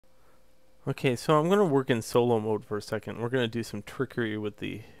Okay, so I'm going to work in solo mode for a second. We're going to do some trickery with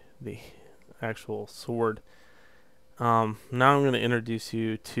the actual sword. Now I'm going to introduce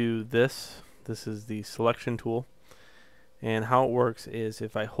you to this. This is the selection tool. And how it works is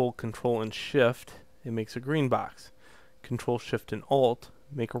if I hold Control and Shift, it makes a green box. Control, Shift, and Alt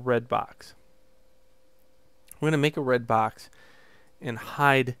make a red box. We're going to make a red box and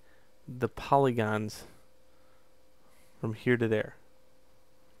hide the polygons from here to there.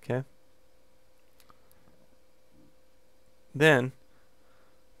 Okay? Then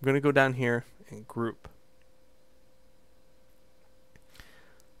I'm going to go down here and group.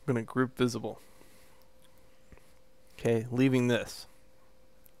 I'm going to group visible. Okay, leaving this.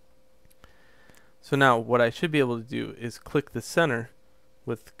 So now what I should be able to do is click the center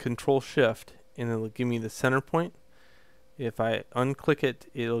with Control Shift and it'll give me the center point. If I unclick it,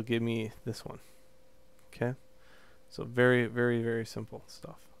 it'll give me this one. Okay? So very, very, very simple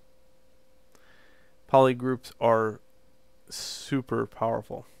stuff. Polygroups are super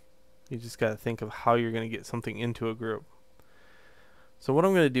powerful. You just got to think of how you're going to get something into a group. So what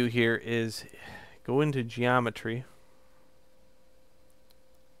I'm going to do here is go into geometry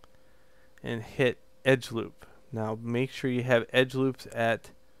and hit edge loop. Now make sure you have edge loops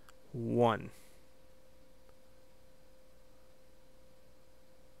at 1.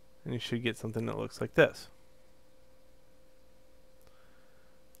 And you should get something that looks like this.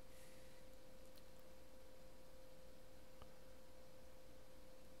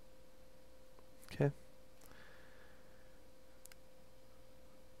 Okay.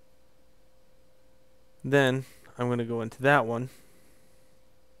 Then I'm going to go into that one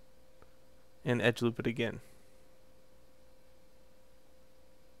and edge loop it again.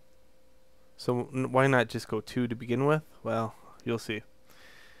 So why not just go 2 to begin with? Well, you'll see.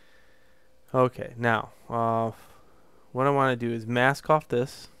 Okay, now what I want to do is mask off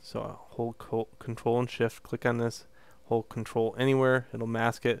this. So I'll hold Control and Shift, click on this, hold Control anywhere, it'll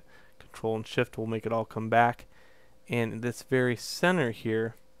mask it. Control and Shift will make it all come back. And in this very center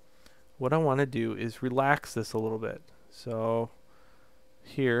here, what I want to do is relax this a little bit. So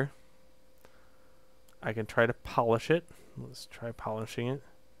here, I can try to polish it. Let's try polishing it.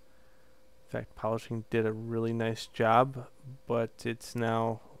 In fact, polishing did a really nice job, but it's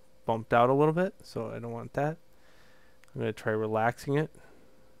now bumped out a little bit, so I don't want that. I'm going to try relaxing it.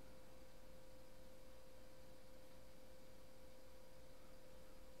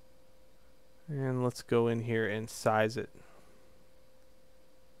 And let's go in here and size it.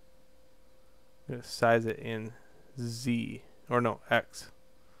 I'm going to size it in Z, or no, X.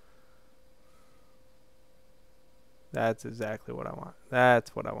 That's exactly what I want.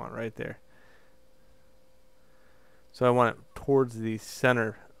 That's what I want right there. So I want it towards the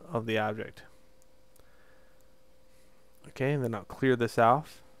center of the object. Okay, and then I'll clear this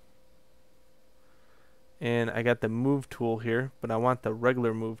off. And I got the move tool here, but I want the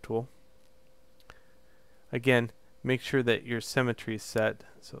regular move tool. Again, make sure that your symmetry is set.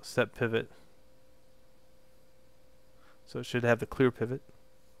 So set pivot. So it should have the clear pivot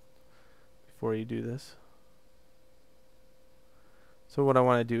before you do this. So what I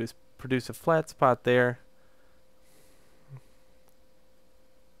want to do is produce a flat spot there.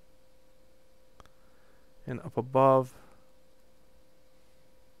 And up above,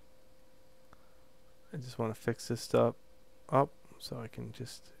 I just want to fix this stuff up so I can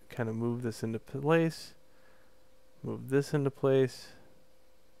just kind of move this into place, move this into place,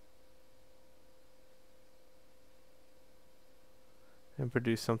 and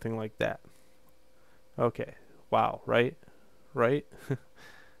produce something like that. Okay, wow, right?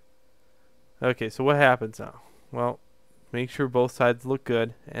 Okay, so what happens now? Well, make sure both sides look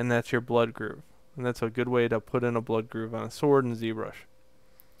good, and that's your blood groove. And that's a good way to put in a blood groove on a sword in ZBrush.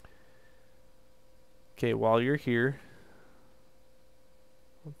 Okay, while you're here,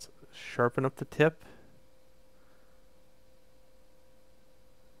 let's sharpen up the tip.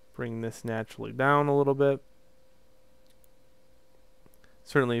 Bring this naturally down a little bit.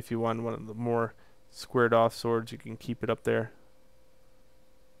 Certainly if you want one of the more squared off swords, you can keep it up there.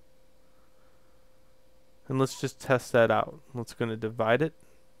 And let's just test that out. Let's going to divide it.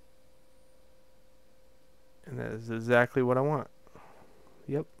 And that is exactly what I want.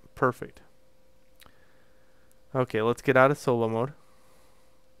 Yep, perfect. Okay, let's get out of solo mode.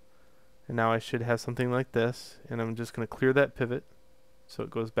 And now I should have something like this. And I'm just going to clear that pivot so it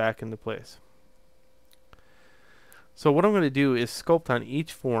goes back into place. So what I'm going to do is sculpt on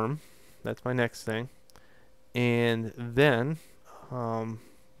each form. That's my next thing. And then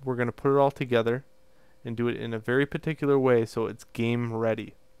we're going to put it all together and do it in a very particular way so it's game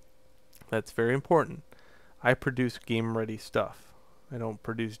ready. That's very important. I produce game ready stuff. I don't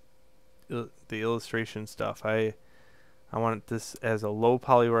produce the illustration stuff. I want this as a low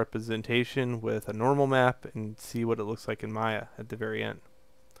poly representation with a normal map and see what it looks like in Maya at the very end.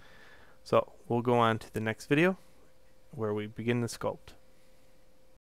 So we'll go on to the next video where we begin the sculpt.